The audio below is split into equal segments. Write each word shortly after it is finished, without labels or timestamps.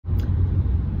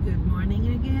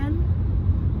morning again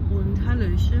und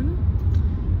Hallöchen.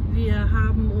 Wir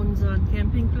haben unseren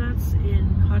Campingplatz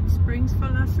in Hot Springs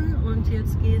verlassen und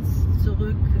jetzt geht's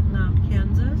zurück nach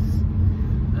Kansas.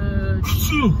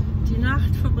 Die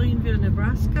Nacht verbringen wir in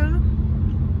Nebraska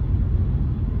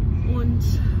und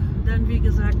dann wie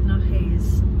gesagt nach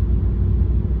Hays.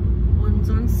 Und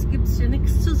sonst gibt es hier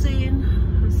nichts zu sehen.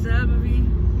 Dasselbe wie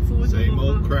vorige Woche. Same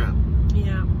old crap.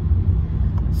 Yeah.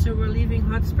 So we're leaving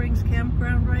Hot Springs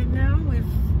Campground right now. We've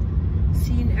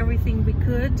seen everything we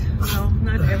could. Well,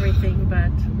 not everything,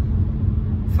 but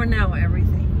for now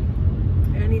everything.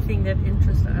 Anything that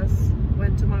interests us.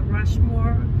 Went to Mount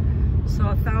Rushmore.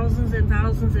 Saw thousands and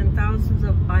thousands and thousands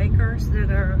of bikers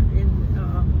that are in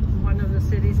one of the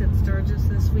cities in Sturgis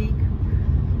this week.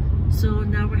 So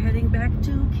now we're heading back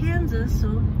to Kansas.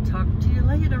 So talk to you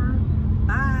later.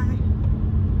 Bye.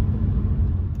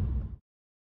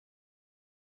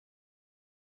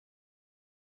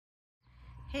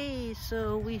 Hey,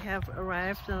 so we have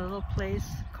arrived at a little place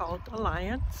called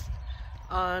Alliance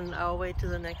on our way to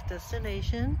the next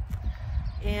destination.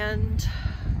 And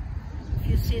if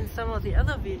you've seen some of the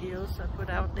other videos I put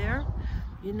out there,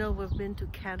 you know we've been to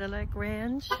Cadillac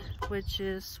Ranch, which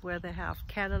is where they have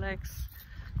Cadillacs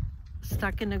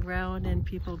stuck in the ground and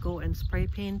people go and spray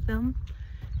paint them.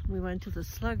 We went to the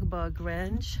Slug Bug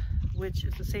Ranch, which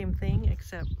is the same thing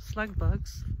except slug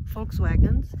bugs,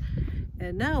 Volkswagens.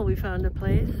 And now we found a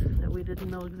place that we didn't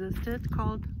know existed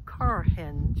called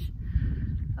Carhenge.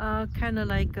 Kind of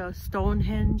like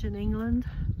Stonehenge in England.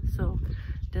 So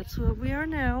that's where we are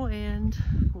now, and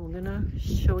we're gonna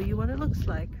show you what it looks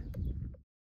like.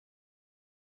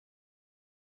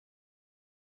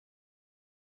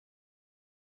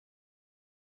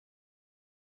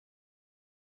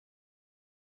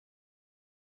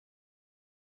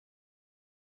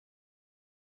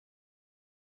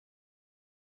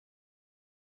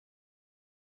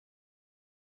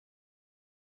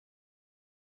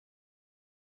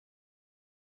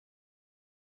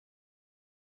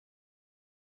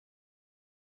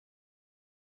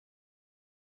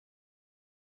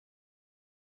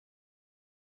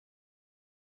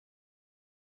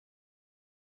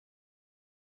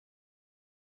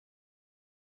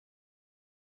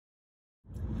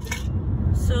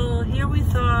 So here we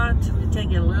thought we'd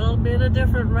take a little bit of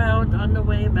different route on the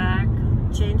way back.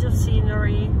 Change of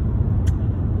scenery.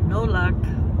 No luck.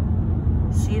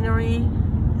 Scenery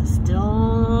is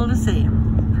still the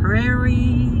same.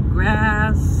 Prairie,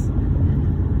 grass,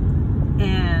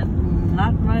 and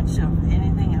not much of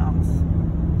anything else.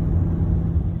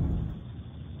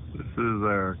 This is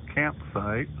our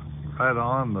campsite right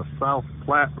on the South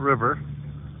Platte River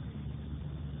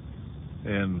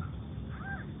in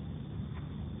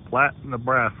Platte,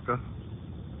 Nebraska,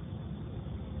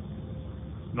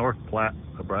 North Platte,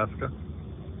 Nebraska.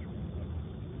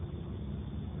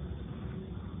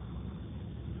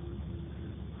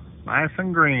 Nice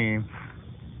and green.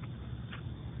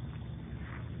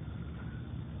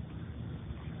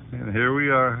 And here we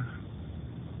are.